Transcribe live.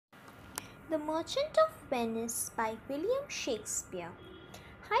The Merchant of Venice by William Shakespeare.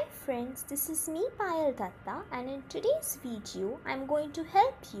 Hi friends, this is me Payal Dutta, and in today's video I am going to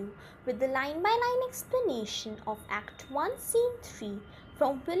help you with the line-by-line explanation of Act 1 Scene 3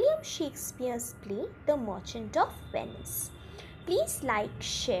 from William Shakespeare's play The Merchant of Venice. Please like,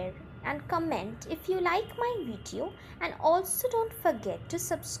 share and comment if you like my video, and also don't forget to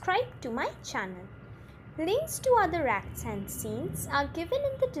subscribe to my channel. Links to other acts and scenes are given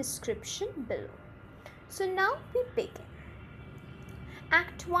in the description below. So now we begin.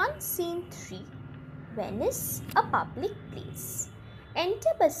 Act 1 Scene 3 Venice, a public place. Enter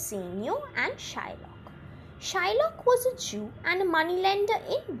Bassanio and Shylock. Shylock was a Jew and a moneylender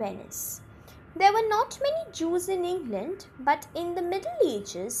in Venice. There were not many Jews in England, but in the Middle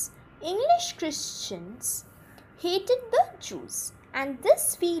Ages, English Christians hated the Jews, and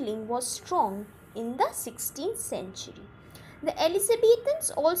this feeling was strong in the 16th century. The Elizabethans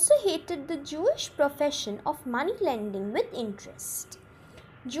also hated the Jewish profession of money lending with interest.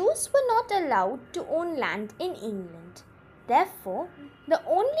 Jews were not allowed to own land in England. Therefore, the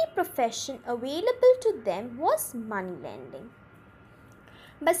only profession available to them was money lending.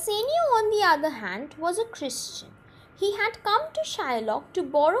 Bassanio, on the other hand, was a Christian. He had come to Shylock to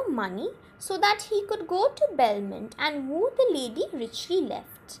borrow money so that he could go to Belmont and woo the lady richly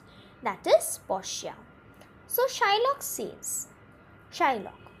left, that is Portia. So Shylock says,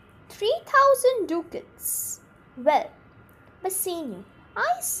 Shylock, 3,000 ducats. Well, Bassanio,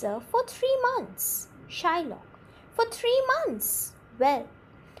 aye sir, for 3 months. Shylock, for 3 months. Well,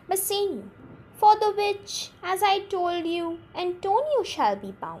 Bassanio, for the which, as I told you, Antonio shall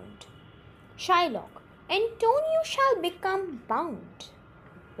be bound. Shylock, Antonio shall become bound.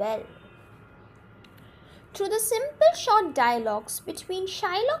 Well. Through the simple short dialogues between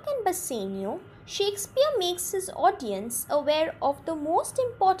Shylock and Bassanio, Shakespeare makes his audience aware of the most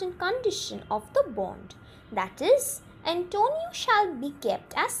important condition of the bond, that is, Antonio shall be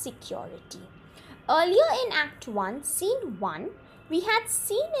kept as security. Earlier in Act 1, Scene 1, we had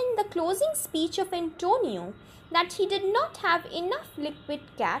seen in the closing speech of Antonio that he did not have enough liquid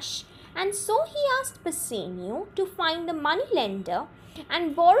cash, and so he asked Bassanio to find a moneylender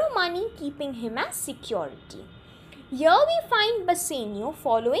and borrow money, keeping him as security. Here we find Bassanio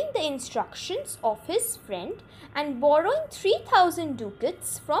following the instructions of his friend and borrowing 3,000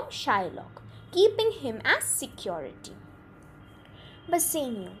 ducats from Shylock, keeping him as security.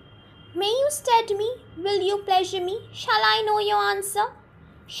 Bassanio, may you stead me? Will you pleasure me? Shall I know your answer?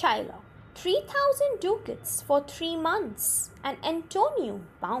 Shylock, 3,000 ducats for 3 months, and Antonio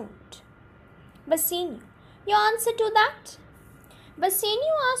bound. Bassanio, your answer to that?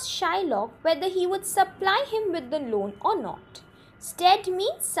 Bassanio asked Shylock whether he would supply him with the loan or not. Stead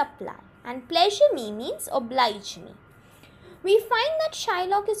means supply, and pleasure me means oblige me. We find that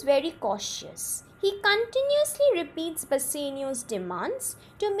Shylock is very cautious. He continuously repeats Bassanio's demands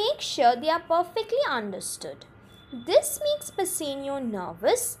to make sure they are perfectly understood. This makes Bassanio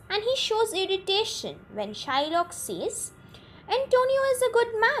nervous, and he shows irritation when Shylock says, Antonio is a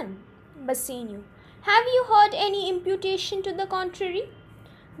good man. Bassanio, have you heard any imputation to the contrary?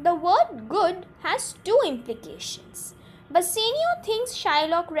 The word good has 2 implications. Bassanio thinks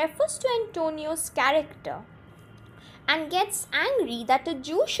Shylock refers to Antonio's character and gets angry that a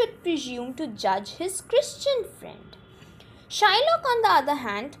Jew should presume to judge his Christian friend. Shylock, on the other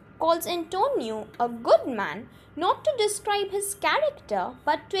hand, calls Antonio a good man not to describe his character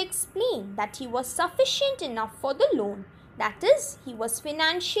but to explain that he was sufficient enough for the loan, that is, he was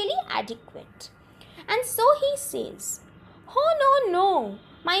financially adequate. And so he says, Oh no,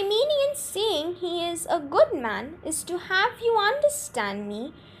 my meaning in saying he is a good man is to have you understand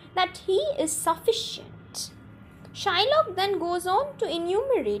me that he is sufficient. Shylock then goes on to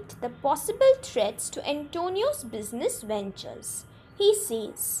enumerate the possible threats to Antonio's business ventures. He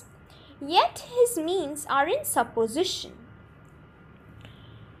says, Yet his means are in supposition.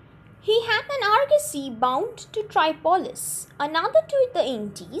 He hath an argosy bound to Tripolis, another to the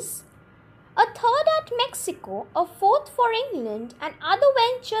Indies, a third at Mexico, a fourth for England, and other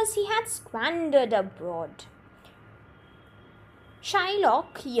ventures he had squandered abroad.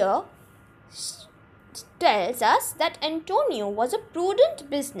 Shylock here tells us that Antonio was a prudent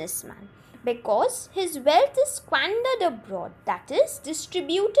businessman because his wealth is squandered abroad, that is,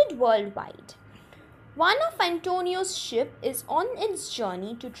 distributed worldwide. One of Antonio's ship is on its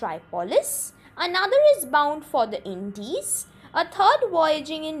journey to Tripolis, another is bound for the Indies, a third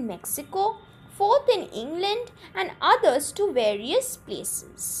voyaging in Mexico, fourth in England, and others to various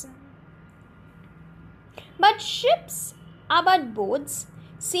places. But ships are but boats,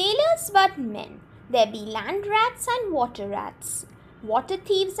 sailors but men. There be land rats and water rats. water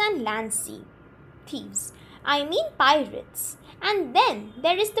thieves and land thieves. I mean pirates. And then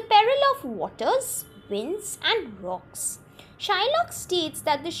there is the peril of waters, winds and rocks. Shylock states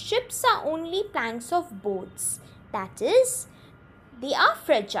that the ships are only planks of boats. That is, they are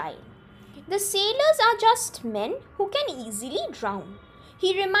fragile. The sailors are just men who can easily drown.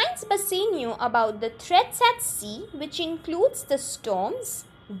 He reminds Bassanio about the threats at sea, which includes the storms,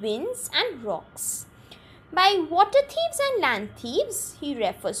 winds and rocks. By water thieves and land thieves, he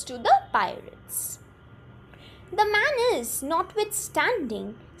refers to the pirates. The man is,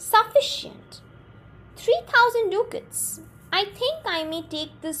 notwithstanding, sufficient. 3,000 ducats. I think I may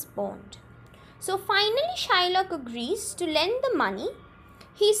take this bond. So finally Shylock agrees to lend the money.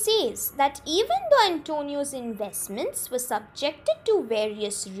 He says that even though Antonio's investments were subjected to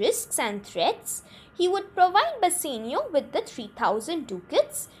various risks and threats, he would provide Bassanio with the 3,000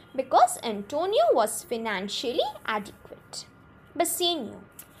 ducats because Antonio was financially adequate. Bassanio: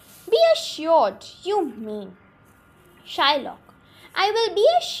 be assured you may. Shylock: I will be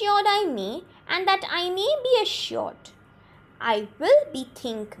assured I may, and that I may be assured. I will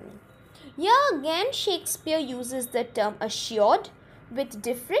bethink me. Here again Shakespeare uses the term assured with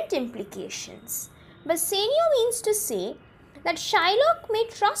different implications. Bassanio means to say that Shylock may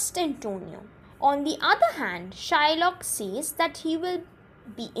trust Antonio. On the other hand, Shylock says that he will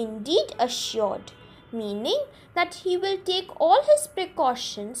be indeed assured, meaning that he will take all his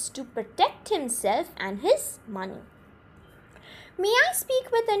precautions to protect himself and his money. May I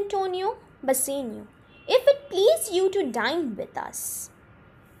speak with Antonio? Bassanio: if it please you to dine with us.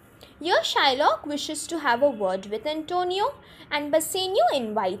 Here Shylock wishes to have a word with Antonio and Bassanio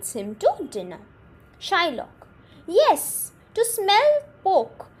invites him to dinner. Shylock: yes, to smell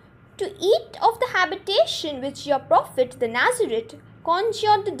pork, to eat of the habitation which your prophet the Nazarite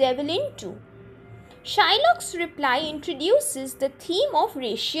conjured the devil into. Shylock's reply introduces the theme of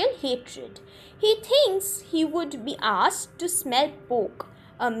racial hatred. He thinks he would be asked to smell pork,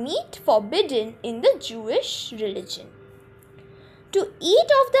 a meat forbidden in the Jewish religion. To eat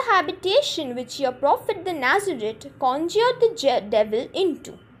of the habitation which your prophet the Nazarite conjured the devil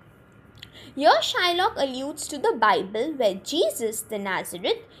into. Here Shylock alludes to the Bible where Jesus the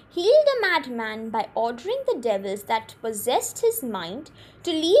Nazarite healed a madman by ordering the devils that possessed his mind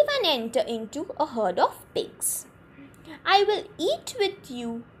to leave and enter into a herd of pigs. I will eat with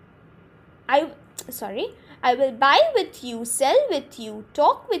you. I will buy with you, sell with you,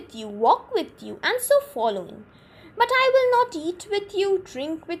 talk with you, walk with you, and so following. But I will not eat with you,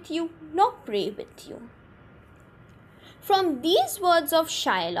 drink with you, nor pray with you. From these words of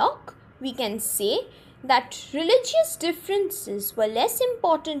Shylock, we can say that religious differences were less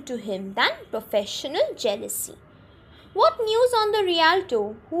important to him than professional jealousy. What news on the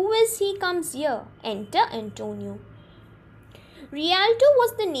Rialto? Who is he comes here? Enter Antonio. Rialto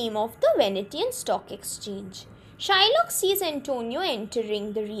was the name of the Venetian stock exchange. Shylock sees Antonio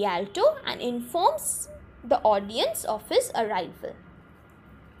entering the Rialto and informs the audience of his arrival.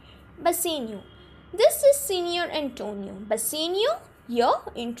 Bassanio: this is Signor Antonio. Bassanio here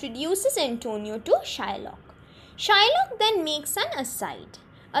introduces Antonio to Shylock. Shylock then makes an aside.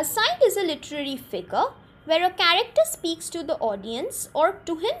 Aside is a literary figure where a character speaks to the audience or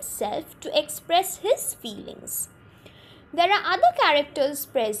to himself to express his feelings. There are other characters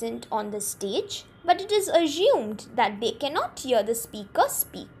present on the stage, but it is assumed that they cannot hear the speaker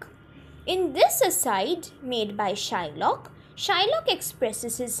speak. In this aside made by Shylock, Shylock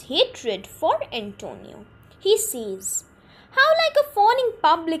expresses his hatred for Antonio. He says, "How like a fawning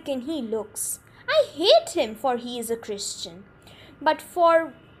publican he looks. I hate him for he is a Christian. But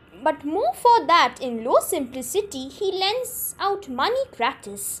more for that in low simplicity he lends out money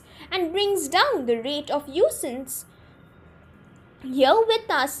gratis and brings down the rate of usance here with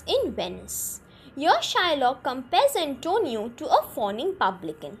us in Venice." Here Shylock compares Antonio to a fawning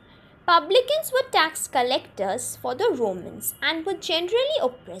publican. Publicans were tax collectors for the Romans and were generally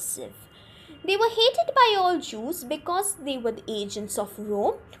oppressive. They were hated by all Jews because they were the agents of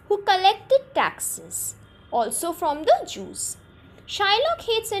Rome who collected taxes, also from the Jews. Shylock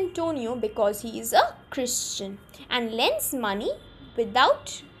hates Antonio because he is a Christian and lends money with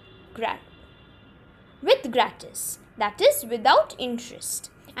gratis, that is without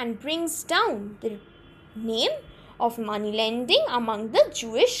interest, and brings down the name of money lending among the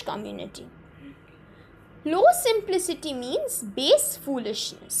Jewish community. Low simplicity means base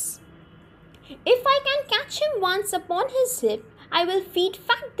foolishness. If I can catch him once upon his hip, I will feed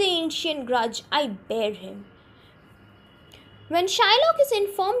fat the ancient grudge I bear him. When Shylock is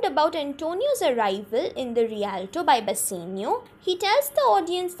informed about Antonio's arrival in the Rialto by Bassanio, he tells the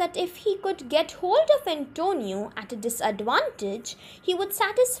audience that if he could get hold of Antonio at a disadvantage, he would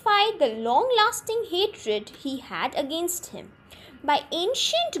satisfy the long-lasting hatred he had against him. By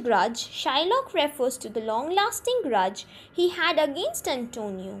ancient grudge, Shylock refers to the long-lasting grudge he had against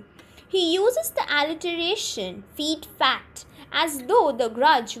Antonio. He uses the alliteration feed fat as though the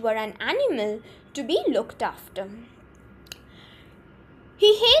grudge were an animal to be looked after.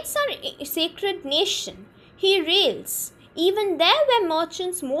 He hates our sacred nation. He rails, even there where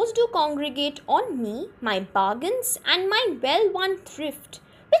merchants most do congregate on me, my bargains, and my well-won thrift,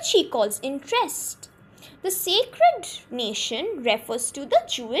 which he calls interest. The sacred nation refers to the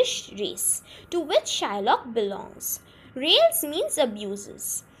Jewish race, to which Shylock belongs. Rails means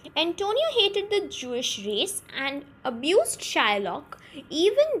abuses. Antonio hated the Jewish race and abused Shylock,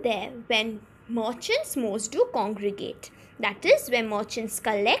 even there when merchants most do congregate. That is, where merchants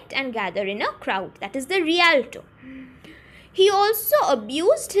collect and gather in a crowd. That is the Rialto. He also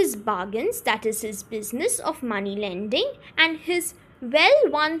abused his bargains, that is his business of money lending, and his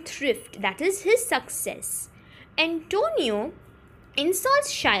well-won thrift, that is his success. Antonio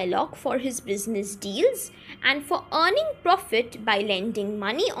insults Shylock for his business deals and for earning profit by lending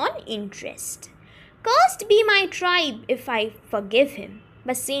money on interest. Cursed be my tribe if I forgive him.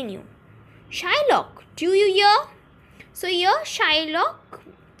 Bassanio. Shylock, do you hear? So here Shylock's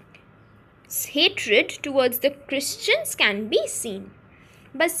hatred towards the Christians can be seen.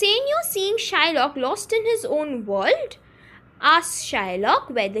 Bassanio, seeing Shylock lost in his own world, asks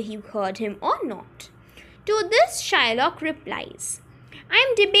Shylock whether he heard him or not. To this Shylock replies, I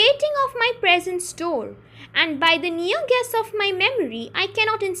am debating of my present store, and by the near guess of my memory, I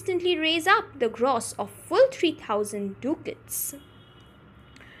cannot instantly raise up the gross of full 3,000 ducats.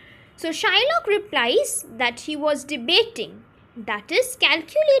 So Shylock replies that he was debating, that is,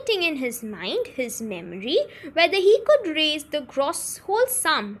 calculating in his mind, his memory, whether he could raise the gross whole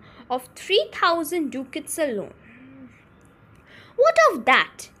sum of 3,000 ducats alone. What of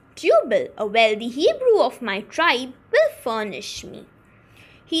that? Tubal, a wealthy Hebrew of my tribe, will furnish me.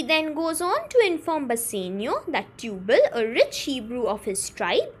 He then goes on to inform Bassanio that Tubal, a rich Hebrew of his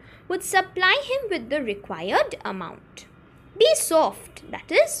tribe, would supply him with the required amount. Be soft,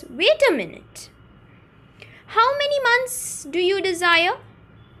 that is, wait a minute. How many months do you desire?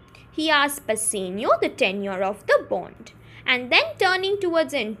 He asks Bassanio the tenure of the bond, and then turning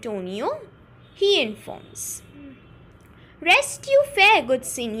towards Antonio, he informs. Rest you fair, good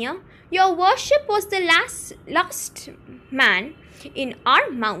senior. Your worship was the last man in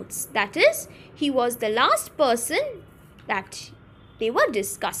our mouths. That is, he was the last person that they were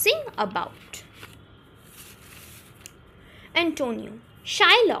discussing about. Antonio.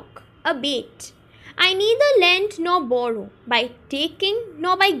 Shylock, abate. I neither lend nor borrow, by taking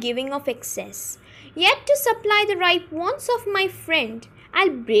nor by giving of excess. Yet to supply the ripe wants of my friend, I'll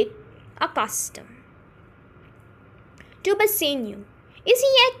break a custom. To Bassanio. Is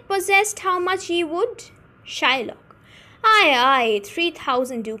he yet possessed how much he would? Shylock. Aye,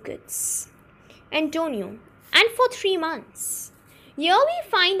 3,000 ducats. Antonio. And for 3 months. Here we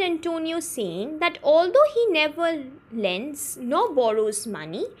find Antonio saying that although he never lends nor borrows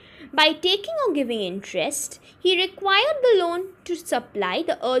money, by taking or giving interest, he required the loan to supply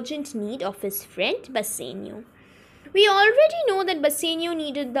the urgent need of his friend Bassanio. We already know that Bassanio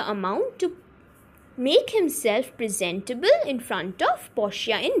needed the amount to make himself presentable in front of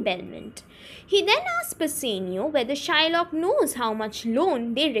Portia in Belmont. He then asks Bassanio whether Shylock knows how much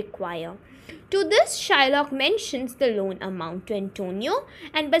loan they require. To this, Shylock mentions the loan amount to Antonio,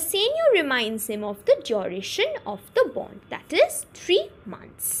 and Bassanio reminds him of the duration of the bond, that is, 3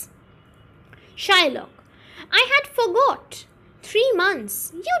 months. Shylock. I had forgot. 3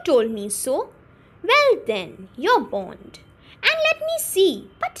 months. You told me so. Well then, your bond. And let me see,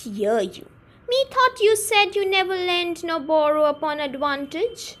 but hear you. Methought you said you never lend nor borrow upon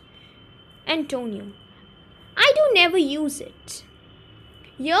advantage. Antonio. I do never use it.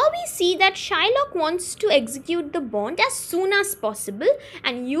 Here we see that Shylock wants to execute the bond as soon as possible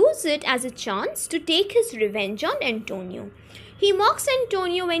and use it as a chance to take his revenge on Antonio. He mocks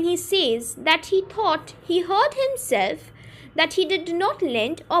Antonio when he says that he thought he heard himself that he did not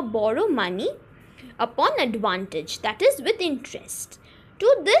lend or borrow money upon advantage, that is, with interest.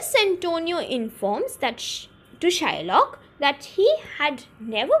 To this, Antonio informs to Shylock that he had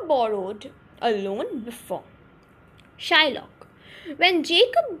never borrowed a loan before. Shylock. When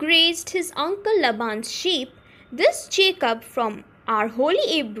Jacob grazed his uncle Laban's sheep, this Jacob from our holy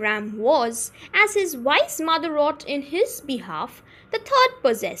Abraham was, as his wise mother wrought in his behalf, the third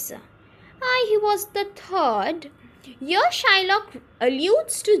possessor. Aye, he was the third, Here Shylock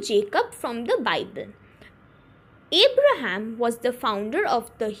alludes to Jacob from the Bible. Abraham was the founder of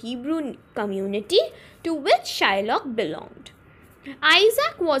the Hebrew community to which Shylock belonged.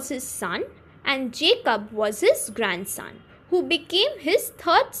 Isaac was his son and Jacob was his grandson, who became his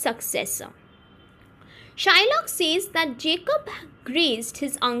third successor. Shylock says that Jacob grazed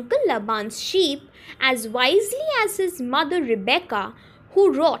his uncle Laban's sheep as wisely as his mother Rebekah,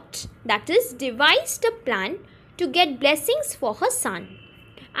 who wrought, that is, devised a plan to get blessings for her son.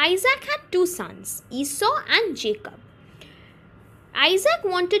 Isaac had two sons, Esau and Jacob. Isaac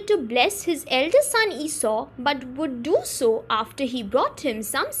wanted to bless his elder son Esau, but would do so after he brought him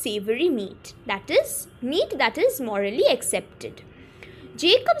some savory meat that is morally accepted.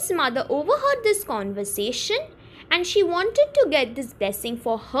 Jacob's mother overheard this conversation and she wanted to get this blessing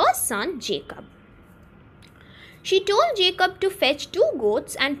for her son Jacob. She told Jacob to fetch 2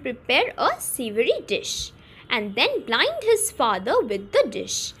 goats and prepare a savory dish, and then blind his father with the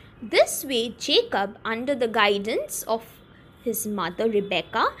dish. This way Jacob, under the guidance of his mother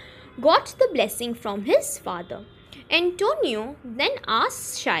Rebekah, got the blessing from his father. Antonio then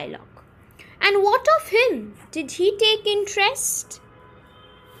asks Shylock, "And what of him? Did he take interest?"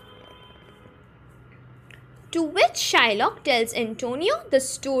 To which Shylock tells Antonio the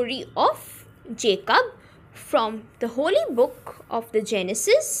story of Jacob from the holy book of the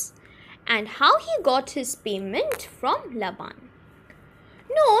Genesis and how he got his payment from Laban.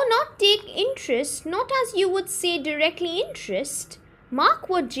 No, not take interest, not as you would say directly interest. Mark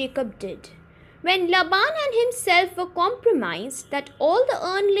what Jacob did. When Laban and himself were compromised that all the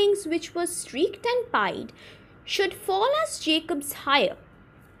earnings which were streaked and pied should fall as Jacob's hire.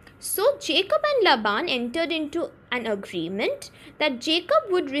 So Jacob and Laban entered into an agreement that Jacob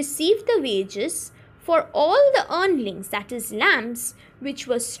would receive the wages for all the earnings, that is lambs, which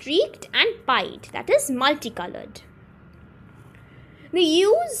were streaked and pied, that is multicolored. The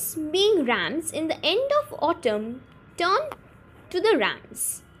ewes, being rams, in the end of autumn turned to the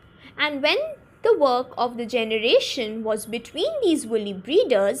rams. And when the work of the generation was between these woolly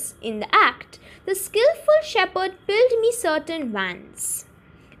breeders in the act, the skillful shepherd pilled me certain vans.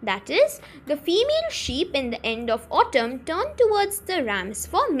 That is, the female sheep in the end of autumn turned towards the rams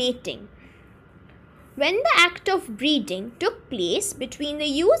for mating. When the act of breeding took place between the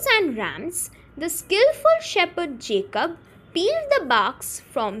ewes and rams, the skillful shepherd Jacob peeled the barks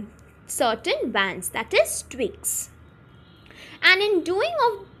from certain vans, that is, twigs. And in doing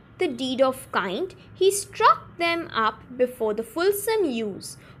of the deed of kind, he struck them up before the fulsome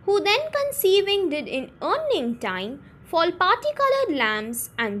ewes, who then conceiving did in earning time fall parti-coloured lambs,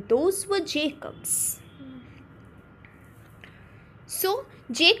 and those were Jacob's. So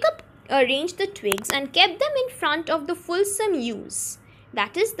Jacob arranged the twigs and kept them in front of the fulsome ewes,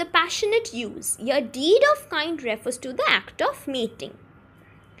 that is, the passionate ewes. A deed of kind refers to the act of mating.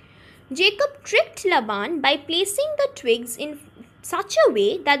 Jacob tricked Laban by placing the twigs in such a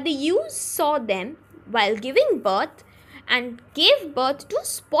way that the ewes saw them while giving birth and gave birth to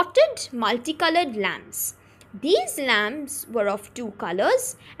spotted multicolored lambs. These lambs were of 2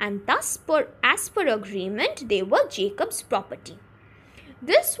 colors, and thus as per agreement they were Jacob's property.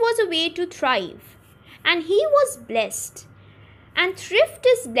 This was a way to thrive, and he was blessed. And thrift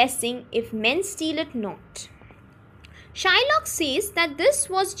is blessing if men steal it not. Shylock says that this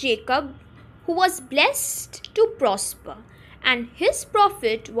was Jacob who was blessed to prosper, and his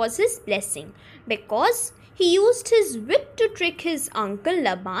profit was his blessing, because he used his wit to trick his uncle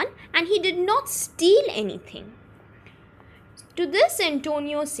Laban, and he did not steal anything. To this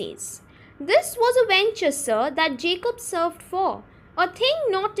Antonio says, "This was a venture, sir, that Jacob served for, a thing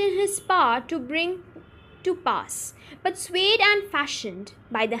not in his power to bring to pass, but swayed and fashioned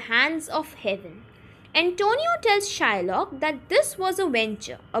by the hands of heaven." Antonio tells Shylock that this was a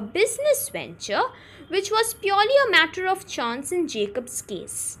venture, a business venture, which was purely a matter of chance in Jacob's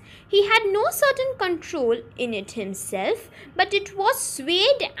case. He had no certain control in it himself, but it was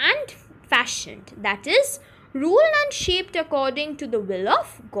swayed and fashioned, that is, ruled and shaped according to the will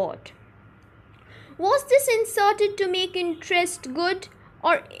of God. Was this inserted to make interest good,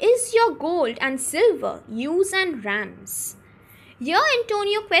 or is your gold and silver ewes and rams? Here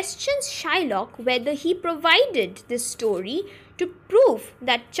Antonio questions Shylock whether he provided this story to prove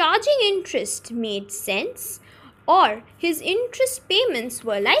that charging interest made sense, or his interest payments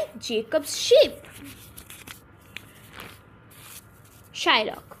were like Jacob's sheep.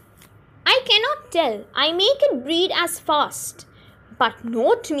 Shylock: "I cannot tell. I make it breed as fast. But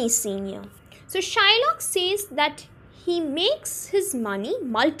note me, senior." So Shylock says that he makes his money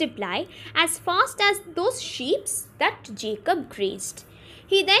multiply as fast as those sheep that Jacob grazed.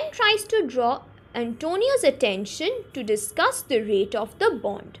 He then tries to draw Antonio's attention to discuss the rate of the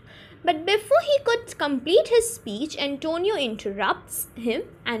bond. But before he could complete his speech, Antonio interrupts him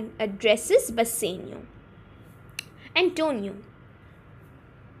and addresses Bassanio. Antonio,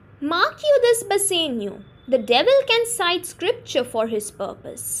 mark you this, Bassanio. The devil can cite scripture for his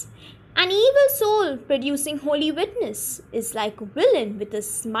purpose. An evil soul producing holy witness is like a villain with a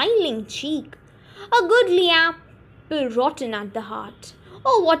smiling cheek, a goodly apple rotten at the heart.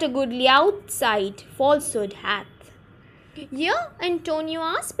 Oh, what a goodly outside falsehood hath! Here Antonio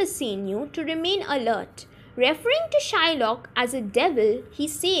asks Bassanio to remain alert. Referring to Shylock as a devil, he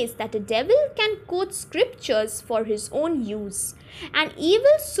says that a devil can quote scriptures for his own use. An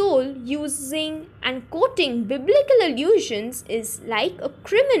evil soul using and quoting biblical allusions is like a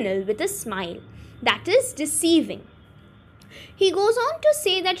criminal with a smile, that is, deceiving. He goes on to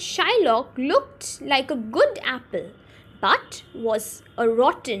say that Shylock looked like a good apple, but was a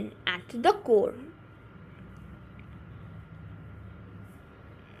rotten at the core.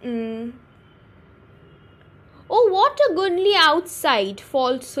 Oh, what a goodly outside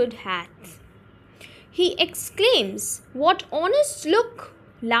falsehood hath! He exclaims, what honest look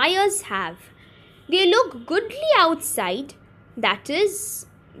liars have! They look goodly outside, that is,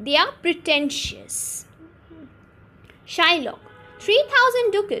 they are pretentious. Shylock,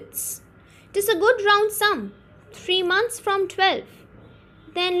 3,000 ducats. 'Tis a good round sum, 3 months from 12.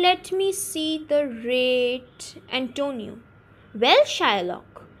 Then let me see the rate. Antonio, well,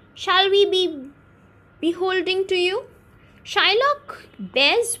 Shylock, shall we be beholding to you? Shylock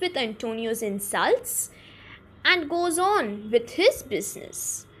bears with Antonio's insults and goes on with his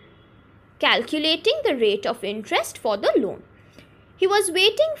business, calculating the rate of interest for the loan. He was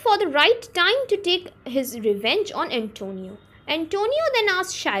waiting for the right time to take his revenge on Antonio. Antonio then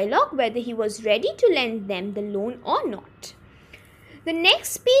asked Shylock whether he was ready to lend them the loan or not. The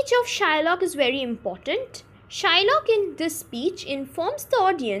next speech of Shylock is very important. Shylock in this speech informs the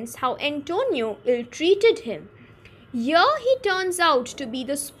audience how Antonio ill-treated him. Here he turns out to be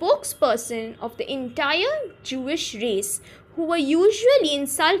the spokesperson of the entire Jewish race who were usually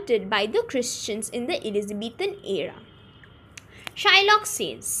insulted by the Christians in the Elizabethan era. Shylock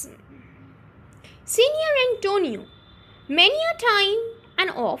says, Senior Antonio, many a time and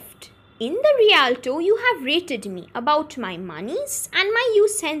oft in the Rialto you have rated me about my moneys and my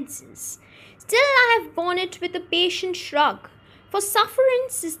usences. Still I have borne it with a patient shrug, for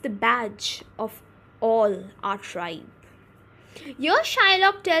sufferance is the badge of all our tribe. Here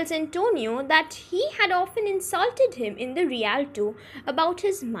Shylock tells Antonio that he had often insulted him in the Rialto about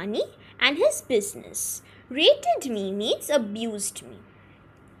his money and his business. Rated me means abused me.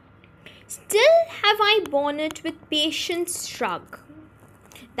 Still have I borne it with patient shrug.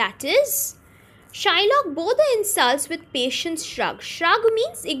 That is, Shylock bore the insults with patient shrug. Shrug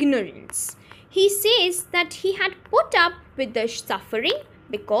means ignorance. He says that he had put up with the suffering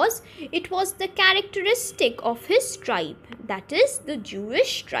because it was the characteristic of his tribe, that is, the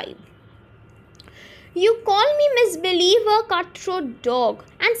Jewish tribe. You call me misbeliever, cutthroat dog,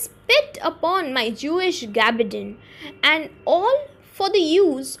 and spit upon my Jewish gabardine, and all for the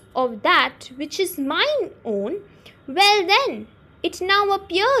use of that which is mine own. Well then, it now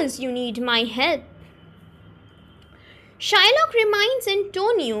appears you need my help. Shylock reminds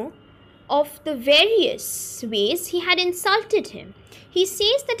Antonio of the various ways he had insulted him. He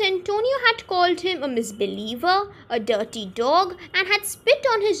says that Antonio had called him a misbeliever, a dirty dog, and had spit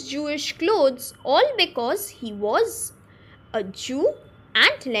on his Jewish clothes, all because he was a Jew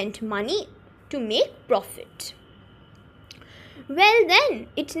and lent money to make profit. Well then,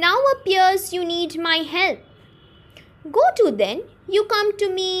 it now appears you need my help. Go to then, you come to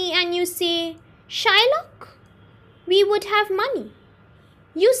me and you say, Shylock, we would have money.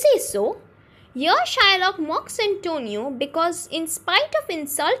 You say so. Here Shylock mocks Antonio because in spite of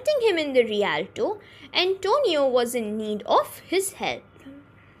insulting him in the Rialto, Antonio was in need of his help.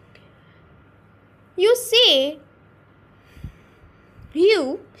 You say,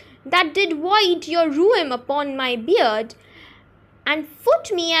 you that did void your ruin upon my beard, and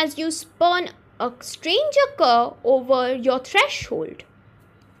foot me as you spurn a stranger cur over your threshold.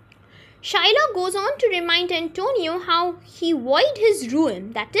 Shylock goes on to remind Antonio how he void his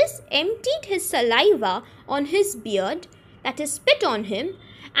ruin, that is, emptied his saliva on his beard, that is, spit on him,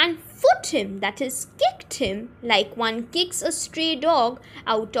 and foot him, that is, kicked him like one kicks a stray dog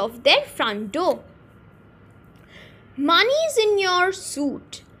out of their front door. Money's in your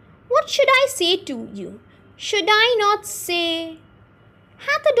suit. What should I say to you? Should I not say,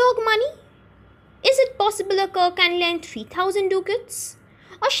 hath a dog money? Is it possible a cur can lend 3,000 ducats?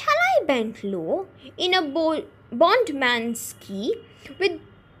 Or shall I bend low in a bondman's key with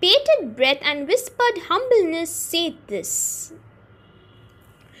bated breath and whispered humbleness said this.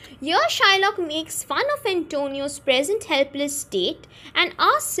 Here Shylock makes fun of Antonio's present helpless state and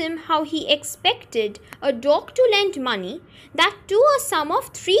asks him how he expected a dog to lend money, that too a sum of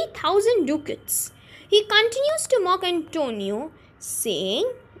 3,000 ducats. He continues to mock Antonio,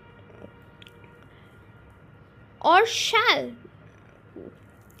 saying, "Or shall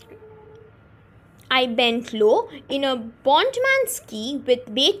I?" bent low in a bondman's key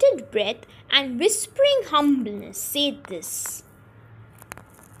with bated breath and whispering humbleness said this.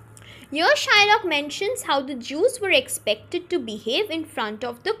 Here Shylock mentions how the Jews were expected to behave in front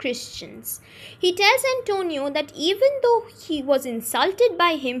of the Christians. He tells Antonio that even though he was insulted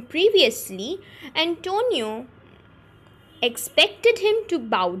by him previously, Antonio expected him to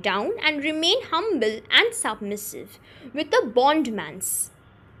bow down and remain humble and submissive with a bondman's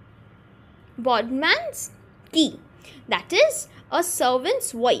key, that is, a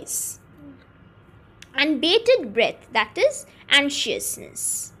servant's voice, and bated breath, that is,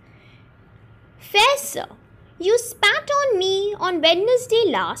 anxiousness. "Fair sir, you spat on me on Wednesday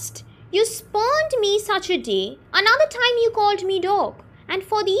last, you spurned me such a day, another time you called me dog, and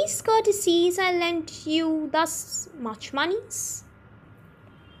for these courtesies I lent you thus much monies."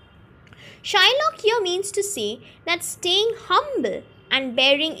 Shylock here means to say that staying humble and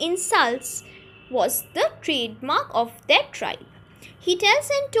bearing insults was the trademark of their tribe. He tells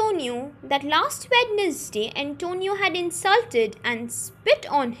Antonio that last Wednesday Antonio had insulted and spit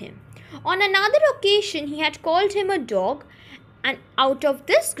on him. On another occasion he had called him a dog, and out of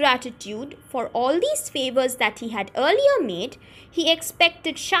this gratitude for all these favors that he had earlier made, he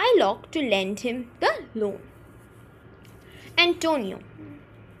expected Shylock to lend him the loan. Antonio: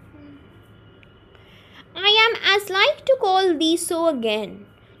 "I am as like to call thee so again,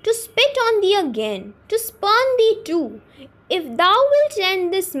 to spit on thee again, to spurn thee too. If thou wilt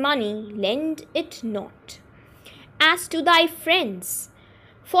lend this money, lend it not, as to thy friends.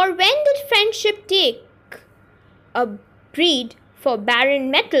 For when did friendship take a breed for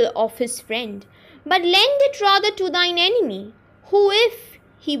barren metal of his friend? But lend it rather to thine enemy, who if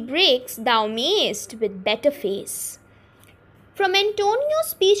he breaks thou mayest with better face." From Antonio's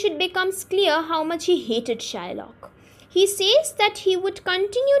speech it becomes clear how much he hated Shylock. He says that he would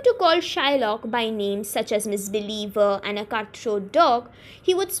continue to call Shylock by names such as misbeliever and a cutthroat dog.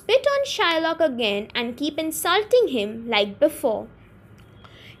 He would spit on Shylock again and keep insulting him like before.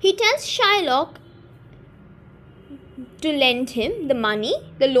 He tells Shylock to lend him the money,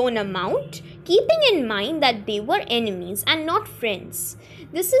 the loan amount, keeping in mind that they were enemies and not friends.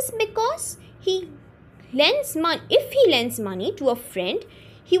 This is because if he lends money to a friend,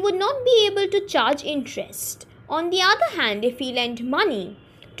 he would not be able to charge interest. On the other hand, if he lent money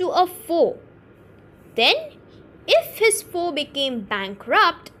to a foe, then if his foe became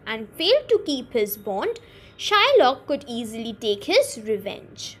bankrupt and failed to keep his bond, Shylock could easily take his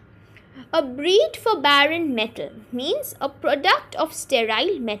revenge. A breed for barren metal means a product of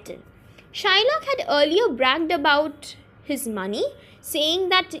sterile metal. Shylock had earlier bragged about his money, saying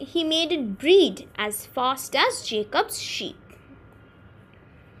that he made it breed as fast as Jacob's sheep.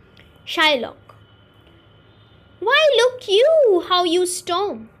 Shylock: "Why, look you how you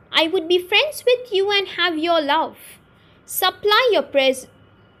storm. I would be friends with you and have your love. Supply your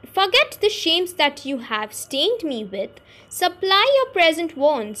Forget the shames that you have stained me with. Supply your present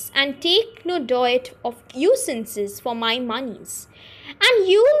wants, and take no doit of usances for my monies. And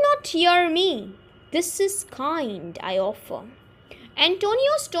you'll not hear me. This is kind I offer."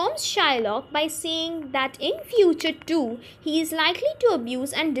 Antonio storms Shylock by saying that in future too he is likely to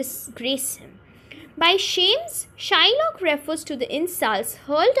abuse and disgrace him. By shames, Shylock refers to the insults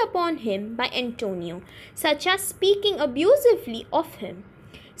hurled upon him by Antonio, such as speaking abusively of him,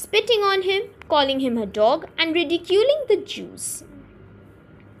 spitting on him, calling him a dog, and ridiculing the Jews.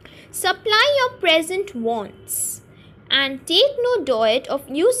 Supply your present wants, and take no doit of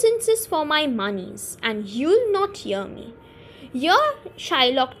usances for my monies, and you'll not hear me. Here,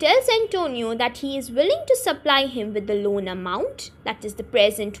 Shylock tells Antonio that he is willing to supply him with the loan amount, that is the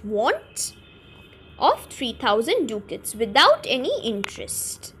present want, of 3,000 ducats without any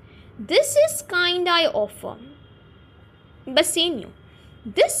interest. This is kind I offer. Bassanio: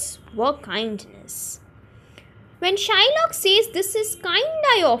 "This were kindness." When Shylock says this is kind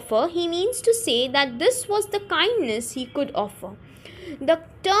I offer, he means to say that this was the kindness he could offer. The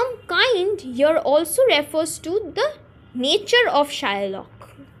term kind here also refers to the nature of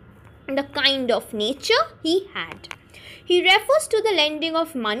Shylock, the kind of nature he had. He refers to the lending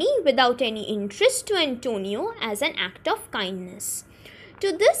of money without any interest to Antonio as an act of kindness.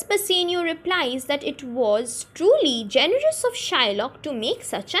 To this, Bassanio replies that it was truly generous of Shylock to make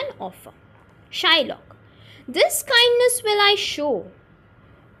such an offer. Shylock, this kindness will I show.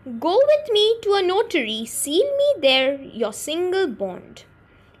 Go with me to a notary, seal me there your single bond.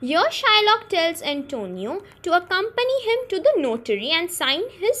 Here Shylock tells Antonio to accompany him to the notary and sign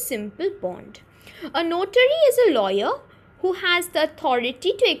his simple bond. A notary is a lawyer who has the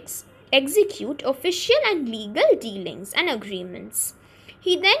authority to execute official and legal dealings and agreements.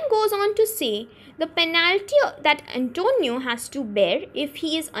 He then goes on to say the penalty that Antonio has to bear if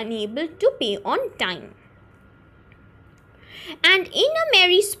he is unable to pay on time. And in a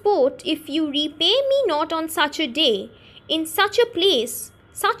merry sport, if you repay me not on such a day, in such a place,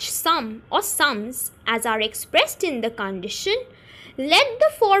 such sum or sums as are expressed in the condition, let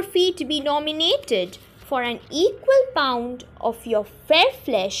the forfeit be nominated for an equal pound of your fair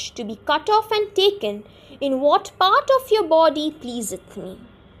flesh to be cut off and taken in what part of your body pleaseth me.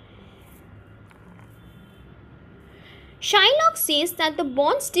 Shylock says that the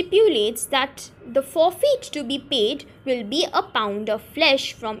bond stipulates that the forfeit to be paid will be a pound of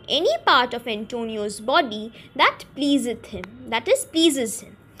flesh from any part of Antonio's body that pleaseth him, that is, pleases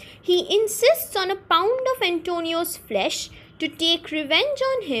him. He insists on a pound of Antonio's flesh to take revenge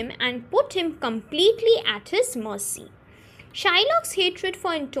on him and put him completely at his mercy. Shylock's hatred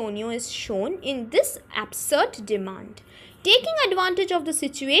for Antonio is shown in this absurd demand. Taking advantage of the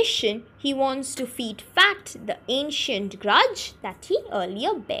situation, he wants to feed fat the ancient grudge that he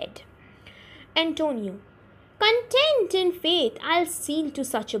earlier bared. Antonio, content in faith I'll seal to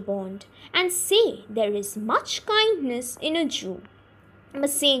such a bond, and say there is much kindness in a Jew.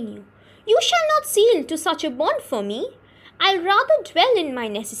 Bassanio, you shall not seal to such a bond for me. I'll rather dwell in my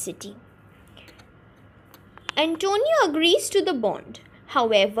necessity. Antonio agrees to the bond.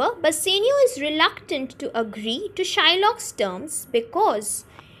 However, Bassanio is reluctant to agree to Shylock's terms because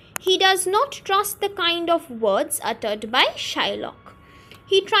he does not trust the kind of words uttered by Shylock.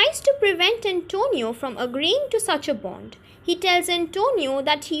 He tries to prevent Antonio from agreeing to such a bond. He tells Antonio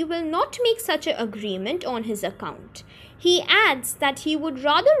that he will not make such an agreement on his account. He adds that he would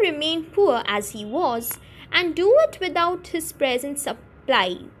rather remain poor as he was and do it without his present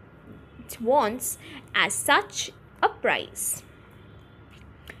supply wants as such a price.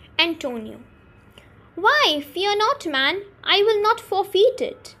 Antonio, why, fear not, man, I will not forfeit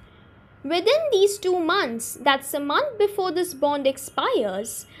it. Within these 2 months, that's a month before this bond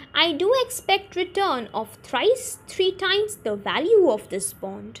expires, I do expect return of 3 times the value of this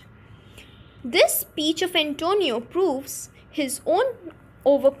bond. This speech of Antonio proves his own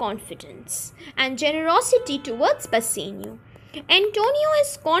overconfidence and generosity towards Bassanio. Antonio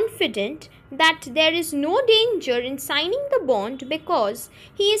is confident that there is no danger in signing the bond because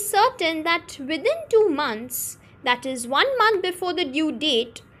he is certain that within 2 months, that is 1 month before the due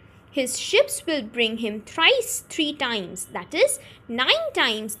date, his ships will bring him thrice 3 times, that is 9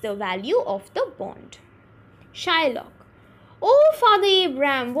 times the value of the bond. Shylock, oh Father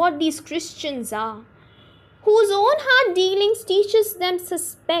Abraham, what these Christians are, whose own hard dealings teaches them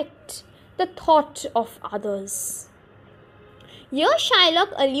suspect the thought of others. Here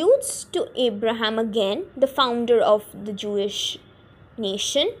Shylock alludes to Abraham again, the founder of the Jewish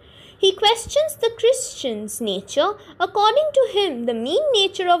nation. He questions the Christians' nature. According to him, the mean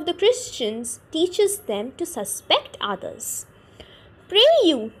nature of the Christians teaches them to suspect others. Pray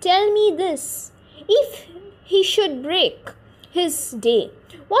you, tell me this. If he should break his day,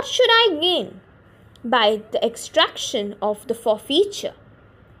 what should I gain by the extraction of the forfeiture?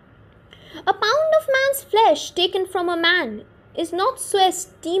 A pound of man's flesh taken from a man is not so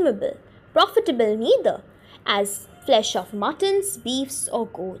estimable, profitable neither, as flesh of muttons, beefs, or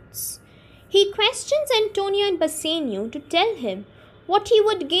goats. He questions Antonio and Bassanio to tell him what he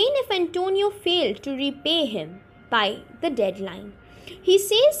would gain if Antonio failed to repay him by the deadline. He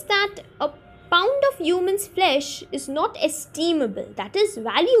says that a pound of human's flesh is not estimable, that is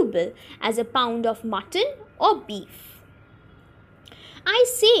valuable, as a pound of mutton or beef. I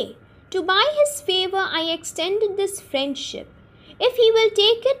say, to buy his favor I extended this friendship. If he will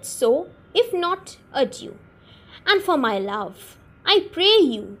take it, so, if not, adieu. And for my love, I pray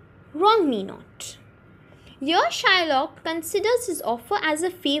you, wrong me not. Here Shylock considers his offer as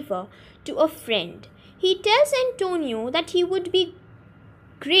a favor to a friend. He tells Antonio that it would be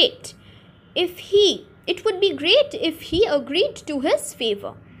great if he agreed to his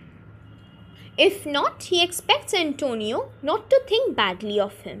favor. If not, he expects Antonio not to think badly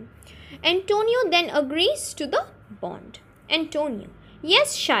of him. Antonio then agrees to the bond. Antonio,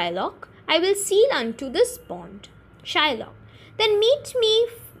 yes, Shylock, I will seal unto this bond. Shylock, then meet me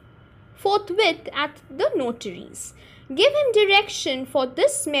forthwith at the notary's. Give him direction for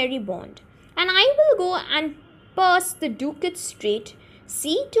this merry bond, and I will go and pass the ducats straight,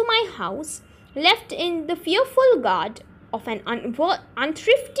 see to my house, left in the fearful guard of an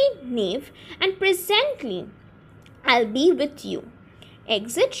unthrifty knave, and presently I'll be with you.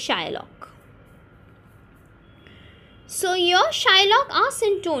 Exit Shylock. So here Shylock asks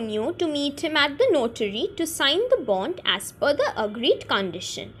Antonio to meet him at the notary to sign the bond as per the agreed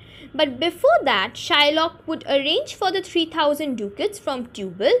condition. But before that, Shylock would arrange for the 3,000 ducats from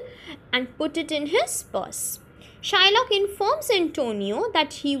Tubal and put it in his purse. Shylock informs Antonio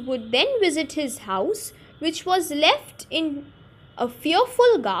that he would then visit his house, which was left in a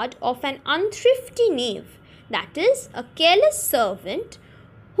fearful guard of an unthrifty knave, that is, a careless servant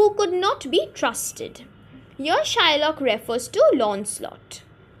who could not be trusted. Here Shylock refers to Launcelot.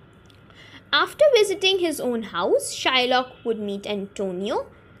 After visiting his own house, Shylock would meet Antonio.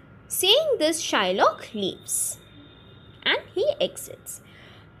 Saying this, Shylock leaves and he exits.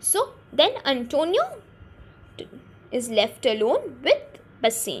 So then Antonio is left alone with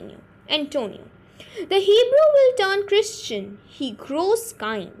Bassanio. Antonio. The Hebrew will turn Christian. He grows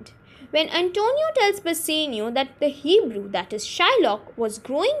kind. When Antonio tells Bassanio that the Hebrew, that is Shylock, was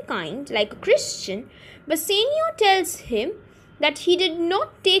growing kind like a Christian, Bassanio tells him that he did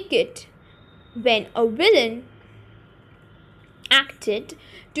not take it when a villain acted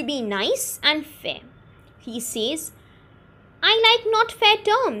to be nice and fair. He says, I like not fair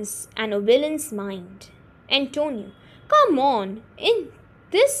terms and a villain's mind. Antonio, come on, in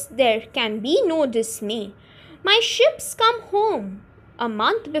this there can be no dismay. My ships come home a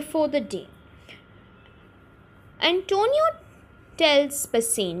month before the day. Antonio tells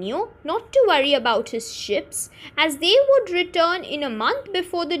Bassanio not to worry about his ships, as they would return in a month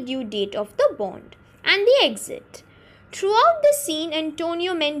before the due date of the bond, and they exit. Throughout the scene,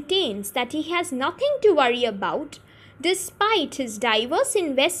 Antonio maintains that he has nothing to worry about. Despite his diverse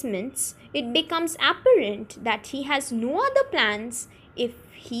investments, it becomes apparent that he has no other plans if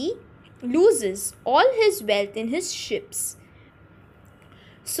he loses all his wealth in his ships.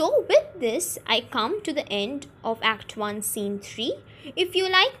 So with this, I come to the end of Act 1, Scene 3. If you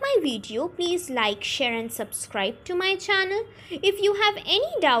like my video, please like, share and subscribe to my channel. If you have any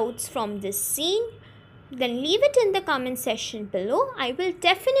doubts from this scene, then leave it in the comment section below. I will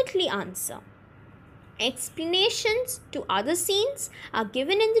definitely answer. Explanations to other scenes are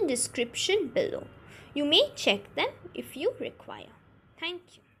given in the description below. You may check them if you require. Thank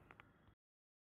you.